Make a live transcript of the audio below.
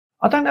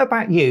I don't know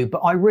about you, but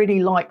I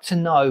really like to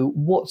know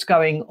what's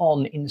going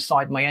on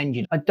inside my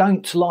engine. I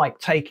don't like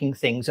taking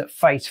things at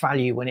face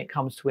value when it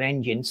comes to an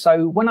engine.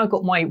 So when I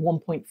got my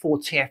 1.4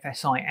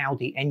 TFSI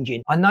Audi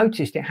engine, I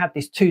noticed it had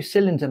this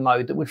 2-cylinder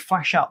mode that would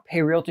flash up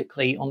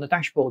periodically on the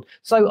dashboard.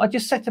 So I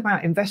just set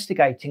about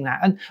investigating that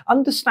and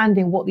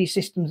understanding what these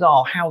systems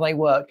are, how they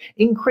work,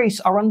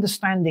 increase our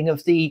understanding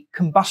of the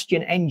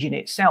combustion engine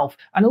itself.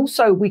 And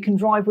also we can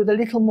drive with a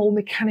little more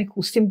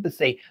mechanical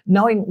sympathy,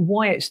 knowing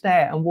why it's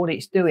there and what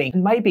it's doing,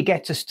 and maybe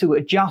get us to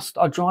adjust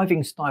our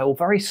driving style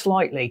very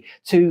slightly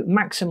to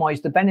maximize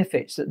the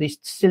benefits that this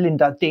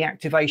cylinder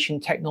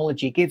deactivation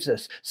technology gives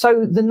us.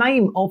 So the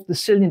name of the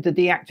cylinder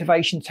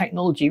deactivation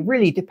technology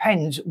really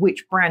depends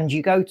which brand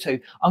you go to.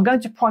 I'm going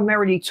to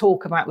primarily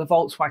talk about the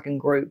Volkswagen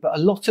Group, but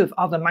a lot of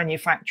other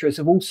manufacturers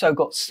have also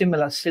got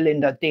similar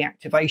cylinder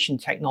deactivation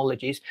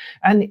technologies.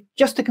 And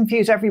just to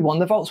confuse everyone,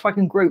 the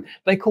Volkswagen Group,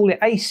 they call it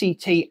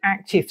ACT,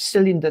 active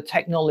cylinder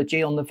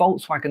technology, on the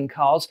Volkswagen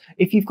cars.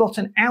 If you've got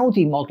an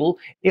Audi model,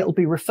 it'll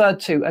be referred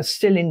to as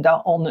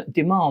cylinder on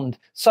demand.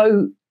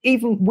 So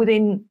even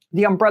within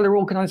the umbrella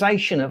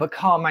organization of a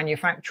car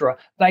manufacturer,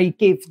 they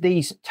give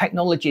these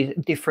technologies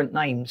different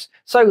names.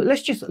 So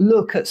let's just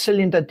look at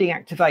cylinder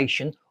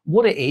deactivation,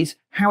 what it is,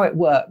 how it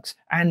works,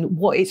 and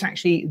what it's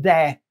actually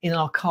there in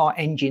our car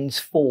engines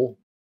for.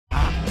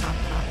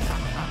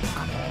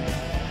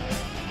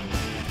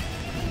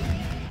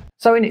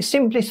 So in its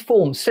simplest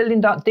form,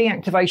 cylinder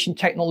deactivation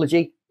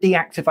technology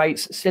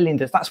deactivates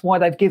cylinders. That's why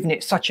they've given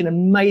it such an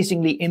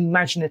amazingly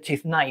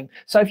imaginative name.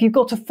 So if you've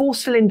got a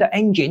 4-cylinder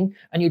engine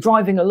and you're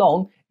driving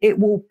along, it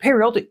will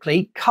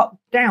periodically cut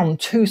down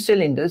 2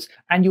 cylinders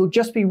and you'll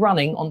just be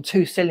running on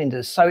 2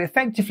 cylinders. So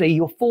effectively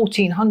your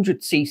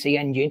 1400cc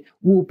engine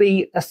will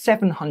be a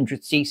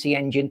 700cc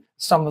engine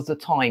some of the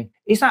time.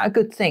 Is that a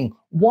good thing?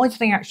 Why do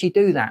they actually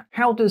do that?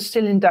 How does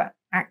cylinder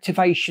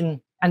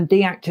activation and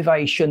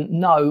deactivation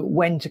know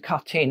when to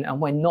cut in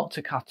and when not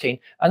to cut in?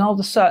 And are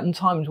there certain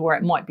times where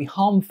it might be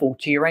harmful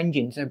to your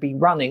engine to be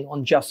running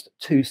on just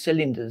 2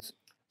 cylinders?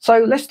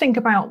 So let's think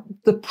about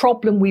the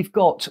problem we've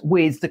got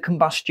with the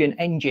combustion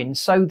engine.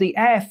 So the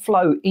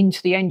airflow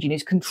into the engine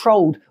is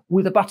controlled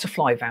with a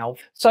butterfly valve.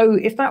 So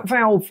if that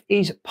valve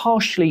is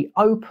partially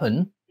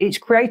open, it's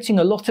creating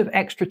a lot of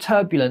extra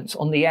turbulence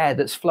on the air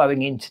that's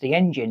flowing into the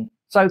engine.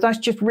 So that's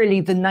just really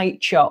the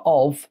nature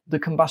of the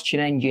combustion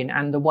engine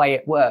and the way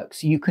it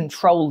works. You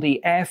control the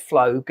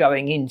airflow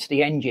going into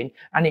the engine,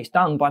 and it's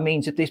done by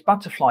means of this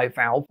butterfly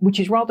valve,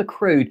 which is rather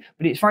crude,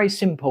 but it's very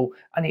simple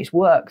and it's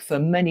worked for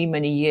many,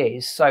 many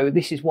years. So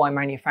this is why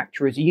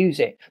manufacturers use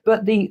it.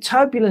 But the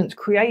turbulence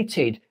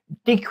created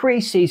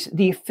decreases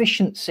the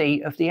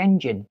efficiency of the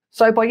engine.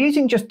 So by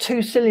using just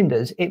 2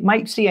 cylinders, it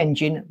makes the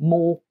engine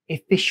more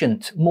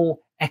efficient, more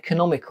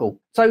economical.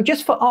 So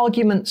just for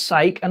argument's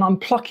sake, and I'm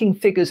plucking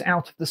figures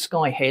out of the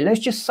sky here, let's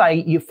just say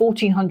your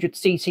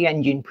 1400cc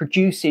engine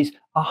produces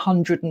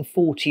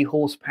 140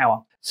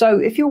 horsepower. So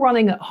if you're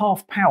running at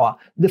half power,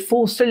 the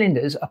 4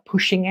 cylinders are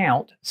pushing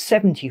out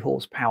 70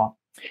 horsepower.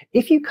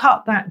 If you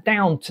cut that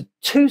down to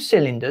 2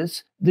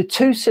 cylinders, the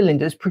 2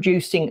 cylinders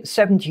producing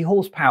 70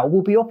 horsepower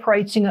will be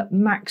operating at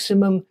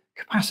maximum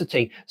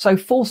capacity. So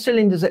 4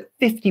 cylinders at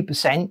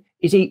 50%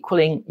 is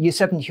equaling your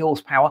 70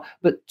 horsepower,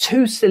 but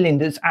 2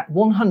 cylinders at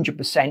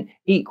 100%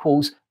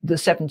 equals the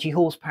 70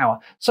 horsepower.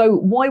 So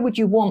why would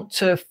you want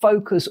to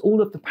focus all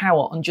of the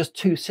power on just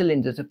 2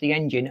 cylinders of the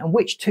engine? And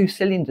which 2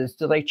 cylinders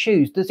do they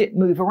choose? Does it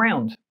move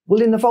around?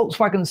 Well, in the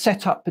Volkswagen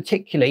setup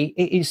particularly,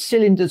 it is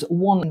cylinders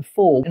 1 and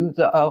 4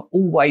 that are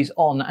always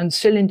on, and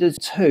cylinders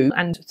 2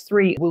 and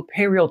 3 will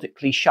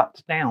periodically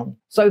shut down.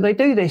 So they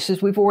do this,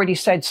 as we've already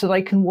said, so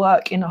they can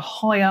work in a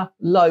higher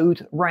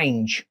load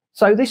range.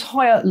 So this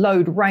higher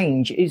load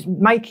range is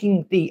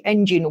making the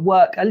engine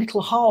work a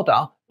little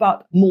harder,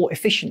 but more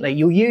efficiently.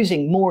 You're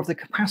using more of the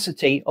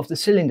capacity of the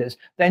cylinders.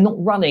 They're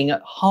not running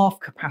at half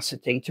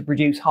capacity to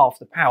produce half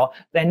the power.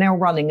 They're now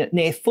running at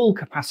near full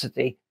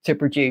capacity to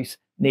produce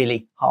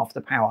nearly half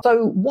the power.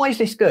 So why is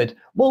this good?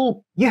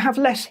 Well, you have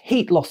less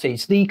heat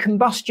losses. The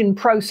combustion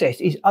process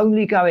is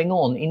only going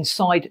on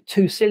inside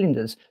 2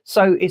 cylinders.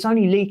 So it's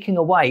only leaking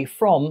away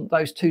from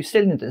those 2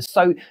 cylinders.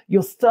 So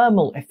your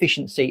thermal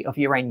efficiency of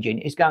your engine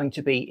is going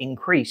to be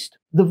increased.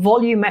 The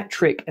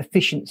volumetric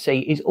efficiency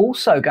is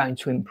also going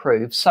to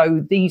improve.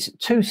 So these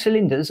 2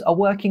 cylinders are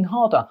working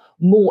harder.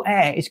 More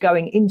air is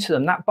going into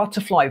them. That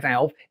butterfly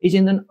valve is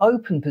in an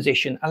open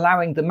position,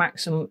 allowing the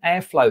maximum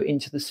airflow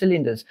into the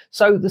cylinders.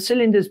 So the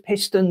cylinders,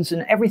 pistons,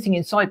 and everything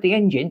inside the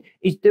engine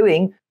is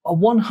doing a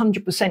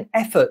 100%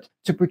 effort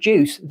to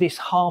produce this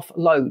half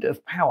load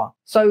of power.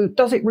 So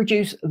does it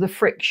reduce the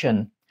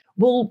friction?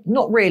 Well,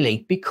 not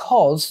really,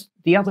 because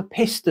the other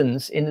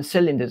pistons in the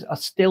cylinders are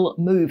still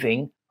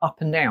moving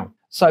up and down.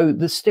 So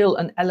there's still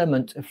an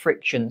element of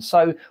friction.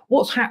 So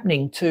what's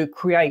happening to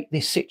create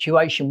this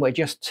situation where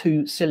just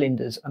 2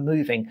 cylinders are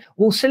moving?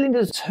 Well,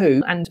 cylinders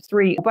 2 and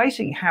 3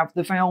 basically have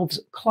the valves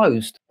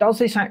closed. Does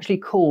this actually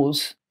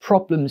cause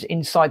problems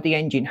inside the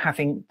engine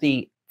having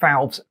the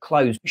valves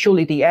closed.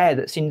 Surely the air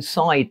that's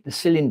inside the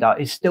cylinder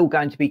is still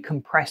going to be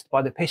compressed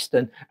by the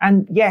piston.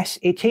 And yes,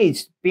 it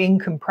is being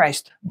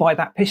compressed by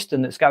that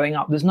piston that's going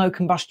up. There's no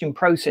combustion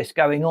process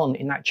going on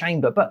in that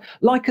chamber. But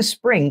like a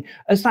spring,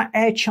 as that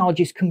air charge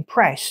is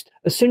compressed,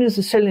 as soon as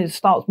the cylinder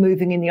starts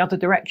moving in the other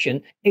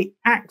direction, it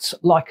acts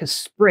like a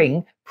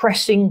spring,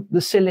 pressing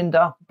the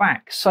cylinder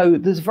back. So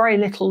there's very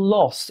little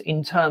loss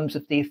in terms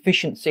of the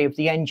efficiency of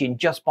the engine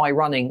just by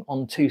running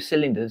on 2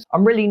 cylinders.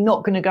 I'm really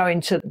not going to go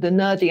into the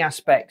nerdy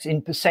aspects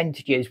in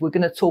percentages. We're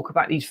going to talk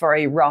about these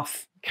very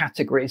rough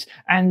categories,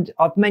 and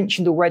I've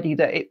mentioned already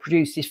that it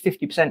produces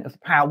 50% of the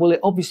power. Well,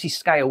 it obviously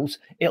scales.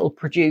 It'll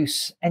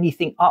produce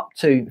anything up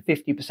to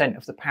 50%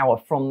 of the power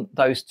from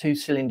those 2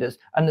 cylinders,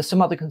 and there's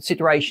some other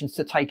considerations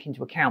to take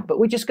into account, but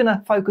we're just going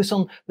to focus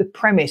on the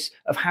premise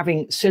of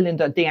having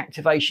cylinder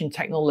deactivation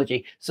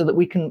technology so that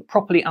we can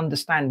properly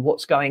understand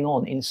what's going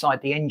on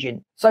inside the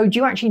engine. So do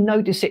you actually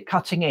notice it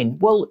cutting in?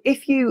 Well,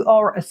 if you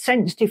are a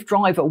sensitive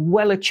driver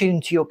well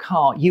attuned to your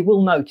car, you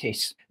will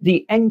notice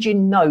the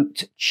engine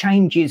note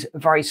changes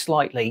very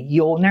slightly.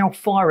 You're now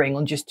firing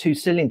on just 2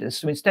 cylinders.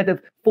 So instead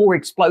of 4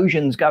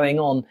 explosions going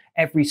on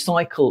every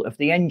cycle of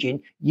the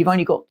engine, you've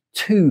only got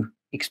 2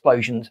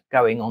 explosions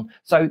going on.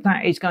 So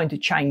that is going to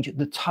change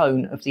the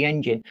tone of the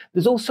engine.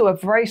 There's also a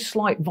very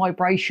slight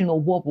vibrational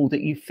wobble that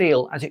you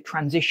feel as it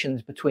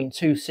transitions between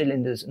 2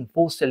 cylinders and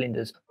 4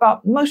 cylinders.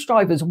 But most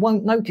drivers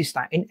won't notice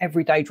that in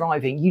everyday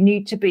driving. You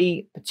need to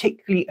be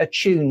particularly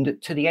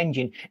attuned to the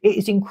engine. It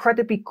is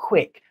incredibly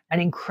quick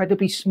and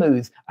incredibly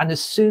smooth. And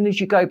as soon as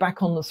you go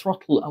back on the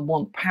throttle and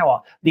want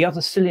power, the other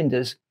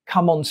cylinders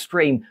come on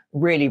stream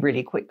really,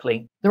 really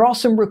quickly. There are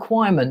some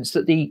requirements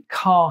that the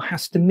car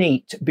has to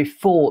meet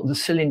before the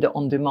cylinder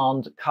on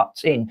demand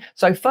cuts in.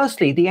 So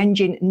firstly, the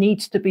engine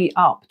needs to be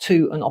up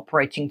to an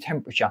operating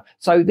temperature.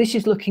 So this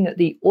is looking at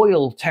the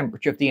oil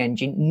temperature of the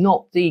engine,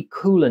 not the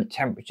coolant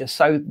temperature.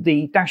 So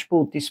the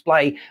dashboard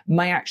display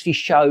may actually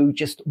show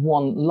just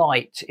one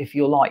light if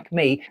you're like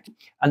me,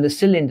 and the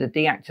cylinder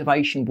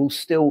deactivation will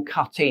still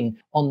cut in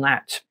on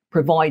that,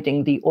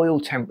 providing the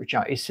oil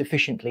temperature is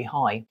sufficiently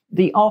high.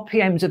 The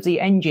RPMs of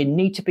the engine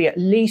need to be at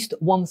least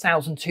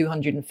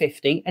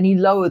 1,250. Any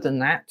lower than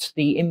that,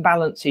 the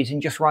imbalances in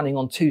just running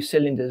on 2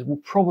 cylinders will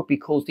probably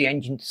cause the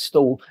engine to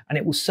stall, and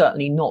it will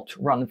certainly not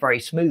run very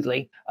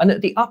smoothly. And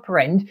at the upper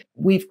end,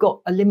 we've got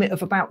a limit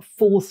of about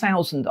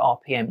 4,000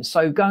 RPMs.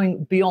 So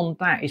going beyond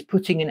that is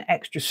putting an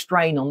extra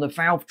strain on the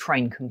valve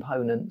train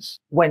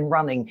components when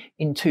running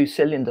in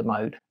 2-cylinder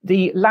mode.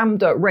 The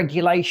lambda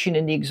regulation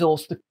in the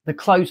exhaust, the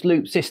closed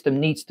loop system,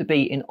 needs to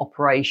be in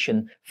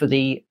operation for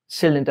the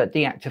cylinder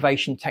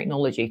deactivation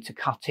technology to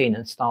cut in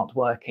and start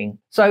working.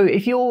 So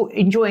if you're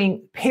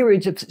enjoying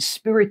periods of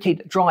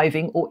spirited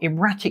driving or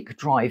erratic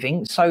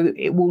driving, so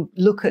it will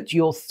look at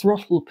your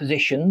throttle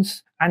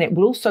positions, and it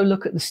will also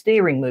look at the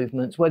steering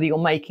movements, whether you're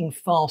making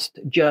fast,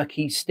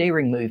 jerky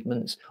steering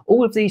movements.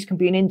 All of these can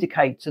be an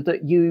indicator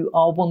that you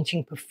are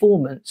wanting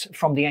performance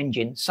from the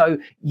engine. So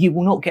you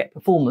will not get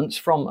performance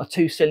from a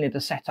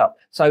 2-cylinder setup.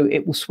 So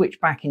it will switch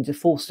back into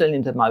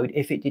 4-cylinder mode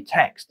if it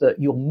detects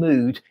that your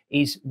mood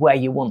is where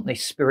you want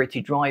this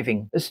spirited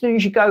driving. As soon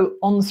as you go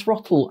on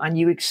throttle and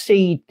you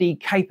exceed the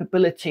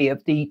capability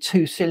of the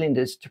 2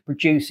 cylinders to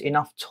produce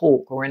enough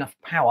torque or enough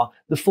power,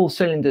 the 4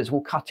 cylinders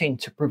will cut in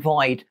to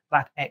provide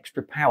that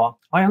extra power.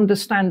 I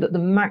understand that the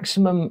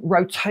maximum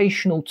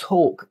rotational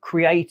torque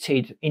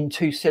created in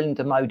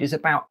 2-cylinder mode is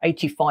about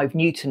 85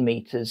 Newton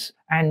meters.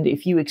 And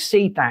if you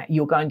exceed that,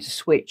 you're going to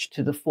switch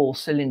to the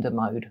 4-cylinder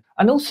mode.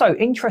 And also,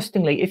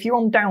 interestingly, if you're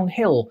on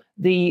downhill,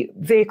 the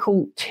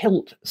vehicle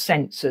tilt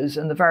sensors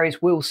and the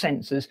various wheel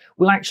sensors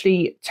will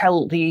actually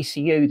tell the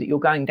ECU that you're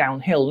going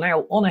downhill.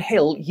 Now, on a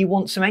hill, you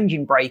want some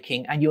engine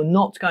braking, and you're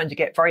not going to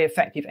get very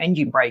effective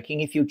engine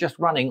braking if you're just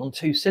running on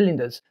 2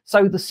 cylinders.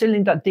 So the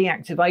cylinder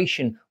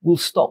deactivation will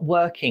stop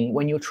working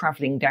when you're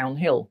traveling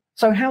downhill.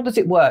 So how does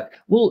it work?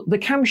 Well, the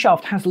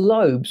camshaft has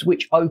lobes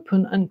which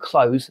open and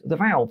close the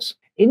valves.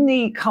 In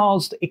the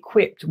cars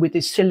equipped with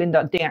this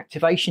cylinder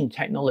deactivation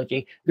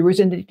technology, there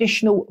is an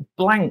additional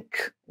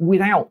blank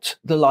without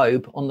the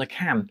lobe on the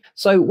cam.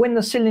 So when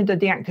the cylinder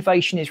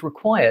deactivation is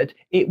required,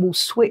 it will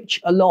switch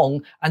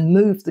along and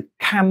move the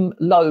cam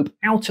lobe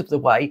out of the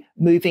way,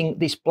 moving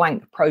this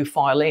blank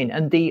profile in.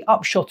 And the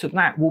upshot of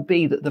that will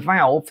be that the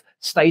valve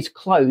stays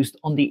closed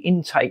on the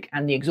intake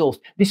and the exhaust.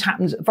 This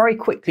happens very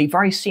quickly,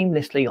 very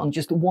seamlessly on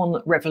just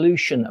one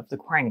revolution of the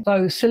crank.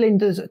 So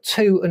cylinders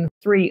 2 and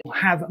 3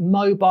 have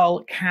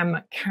mobile cam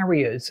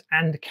carriers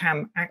and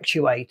cam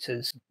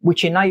actuators,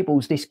 which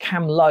enables this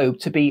cam lobe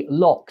to be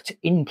locked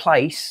in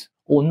place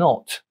or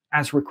not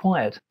as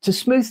required. To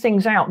smooth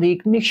things out, the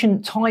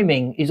ignition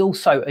timing is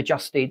also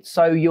adjusted.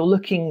 So you're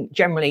looking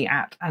generally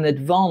at an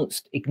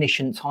advanced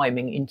ignition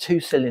timing in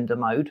 2-cylinder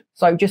mode.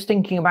 So just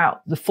thinking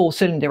about the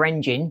 4-cylinder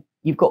engine,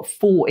 you've got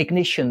 4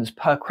 ignitions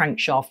per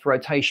crankshaft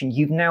rotation.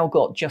 You've now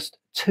got just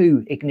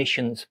 2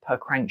 ignitions per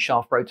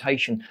crankshaft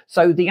rotation.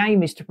 So the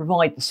aim is to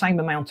provide the same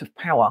amount of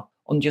power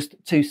on just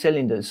 2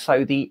 cylinders.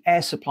 So the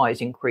air supply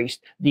is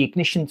increased, the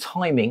ignition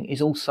timing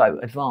is also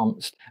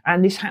advanced.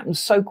 And this happens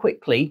so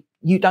quickly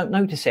you don't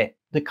notice it.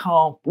 The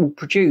car will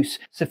produce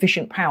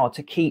sufficient power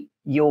to keep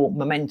your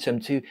momentum,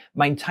 to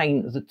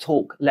maintain the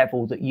torque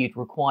level that you'd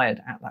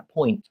required at that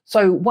point.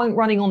 So won't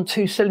running on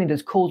 2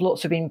 cylinders cause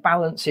lots of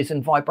imbalances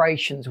and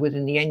vibrations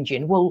within the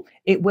engine? Well,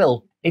 it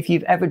will. If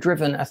you've ever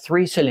driven a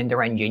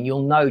 3-cylinder engine,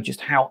 you'll know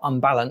just how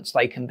unbalanced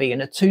they can be,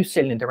 and a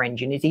 2-cylinder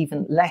engine is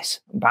even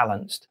less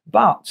balanced.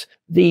 But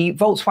the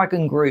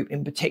Volkswagen Group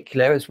in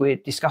particular, as we're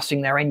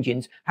discussing their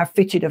engines, have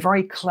fitted a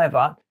very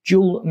clever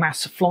dual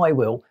mass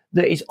flywheel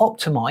that is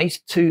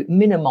optimized to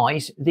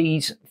minimize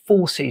these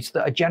forces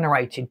that are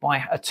generated by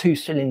a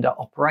 2-cylinder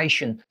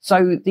operation.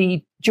 So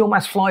the dual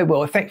mass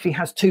flywheel effectively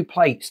has 2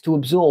 plates to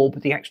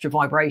absorb the extra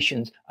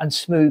vibrations and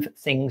smooth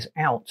things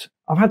out.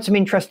 I've had some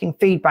interesting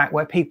feedback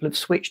where people have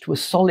switched to a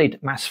solid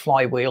mass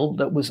flywheel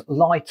that was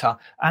lighter,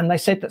 and they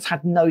said that's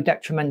had no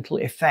detrimental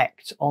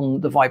effect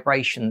on the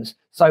vibrations.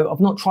 So I've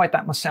not tried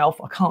that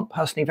myself. I can't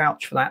personally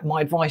vouch for that.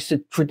 My advice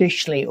had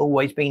traditionally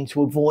always been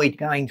to avoid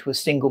going to a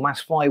single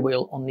mass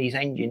flywheel on these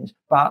engines,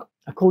 but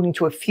according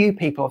to a few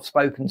people I've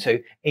spoken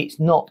to, it's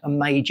not a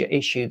major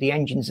issue. The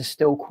engines are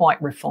still quite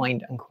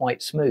refined and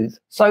quite smooth.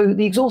 So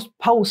the exhaust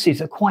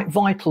pulses are quite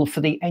vital for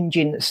the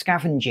engine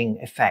scavenging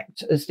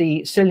effect. As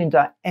the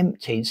cylinder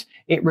empties,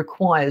 it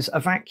requires a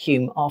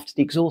vacuum after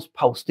the exhaust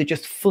pulse to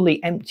just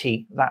fully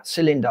empty that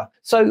cylinder.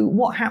 So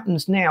what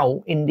happens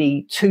now in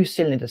the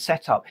 2-cylinder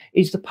setup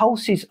is the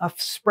pulses are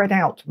spread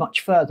out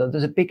much further.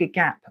 There's a bigger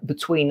gap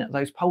between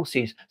those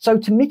pulses. So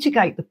to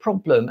mitigate the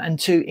problem and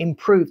to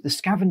improve the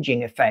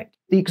scavenging effect,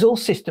 the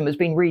exhaust system has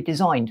been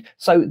redesigned.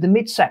 So the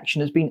midsection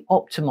has been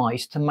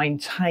optimized to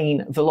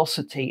maintain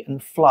velocity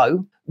and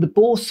flow. The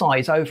bore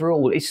size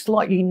overall is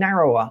slightly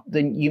narrower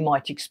than you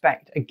might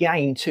expect,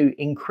 again to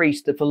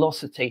increase the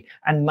velocity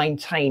and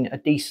maintain a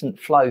decent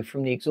flow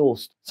from the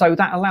exhaust. So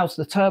that allows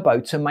the turbo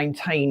to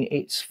maintain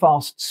its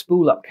fast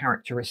spool up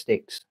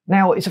characteristics.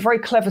 Now, it's a very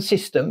clever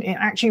system. It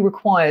actually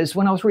requires,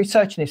 when I was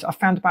researching this, I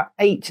found about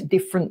 8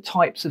 different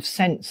types of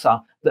sensor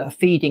that are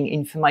feeding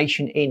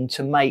information in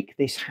to make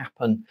this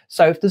happen.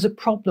 So if there's a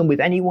problem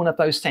with any one of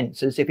those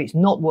sensors, if it's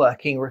not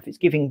working or if it's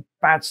giving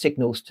bad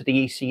signals to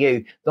the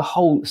ECU, the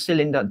whole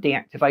cylinder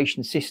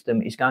deactivation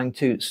system is going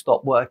to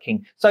stop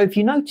working. So if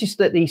you notice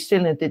that the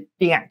cylinder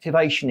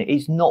deactivation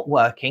is not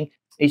working,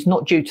 it's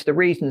not due to the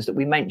reasons that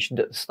we mentioned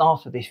at the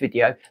start of this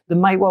video. There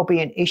may well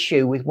be an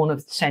issue with one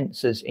of the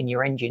sensors in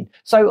your engine.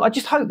 So I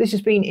just hope this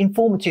has been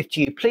informative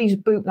to you. Please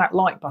boot that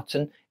like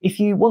button. If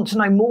you want to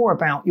know more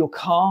about your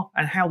car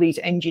and how these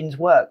engines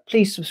work,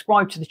 please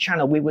subscribe to the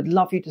channel. We would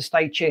love you to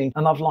stay tuned,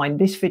 and I've lined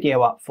this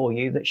video up for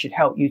you that should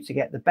help you to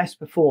get the best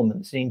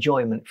performance and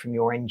enjoyment from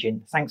your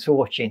engine. Thanks for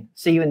watching.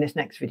 See you in this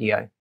next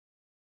video.